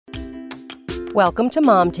Welcome to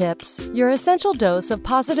Mom Tips, your essential dose of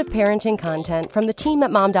positive parenting content from the team at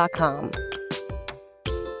mom.com.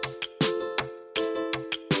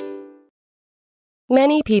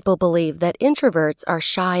 Many people believe that introverts are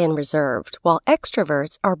shy and reserved, while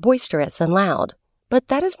extroverts are boisterous and loud. But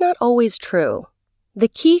that is not always true. The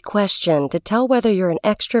key question to tell whether you're an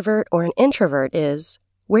extrovert or an introvert is,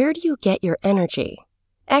 where do you get your energy?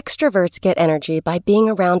 Extroverts get energy by being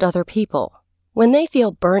around other people. When they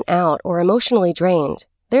feel burnt out or emotionally drained,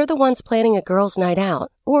 they're the ones planning a girls' night out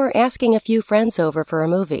or asking a few friends over for a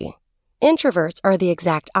movie. Introverts are the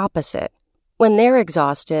exact opposite. When they're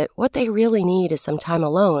exhausted, what they really need is some time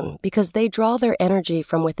alone because they draw their energy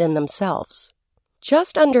from within themselves.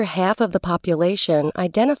 Just under half of the population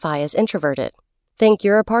identify as introverted. Think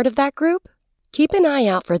you're a part of that group? Keep an eye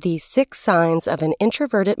out for these 6 signs of an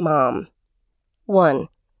introverted mom. 1.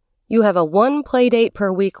 You have a 1 play date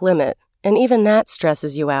per week limit, and even that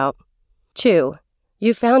stresses you out. 2.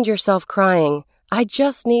 You found yourself crying, "I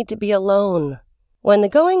just need to be alone." When the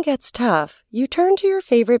going gets tough, you turn to your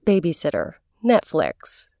favorite babysitter,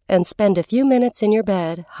 Netflix, and spend a few minutes in your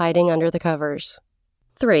bed hiding under the covers.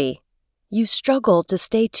 3. You struggle to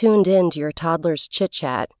stay tuned in to your toddler's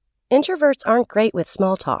chit-chat. Introverts aren't great with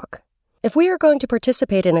small talk. If we are going to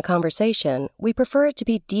participate in a conversation, we prefer it to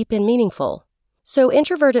be deep and meaningful. So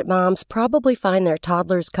introverted moms probably find their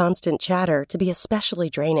toddler's constant chatter to be especially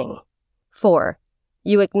draining. 4.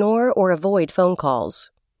 You ignore or avoid phone calls.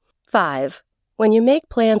 5. When you make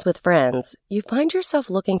plans with friends, you find yourself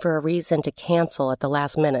looking for a reason to cancel at the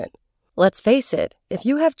last minute. Let's face it, if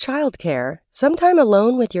you have childcare, some time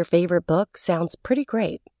alone with your favorite book sounds pretty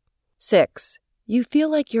great. 6. You feel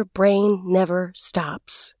like your brain never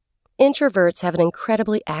stops. Introverts have an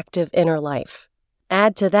incredibly active inner life.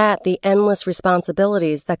 Add to that the endless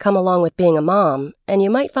responsibilities that come along with being a mom, and you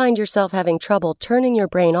might find yourself having trouble turning your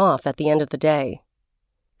brain off at the end of the day.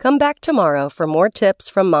 Come back tomorrow for more tips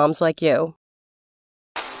from moms like you.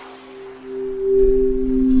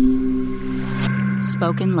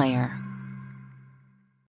 Spoken Layer.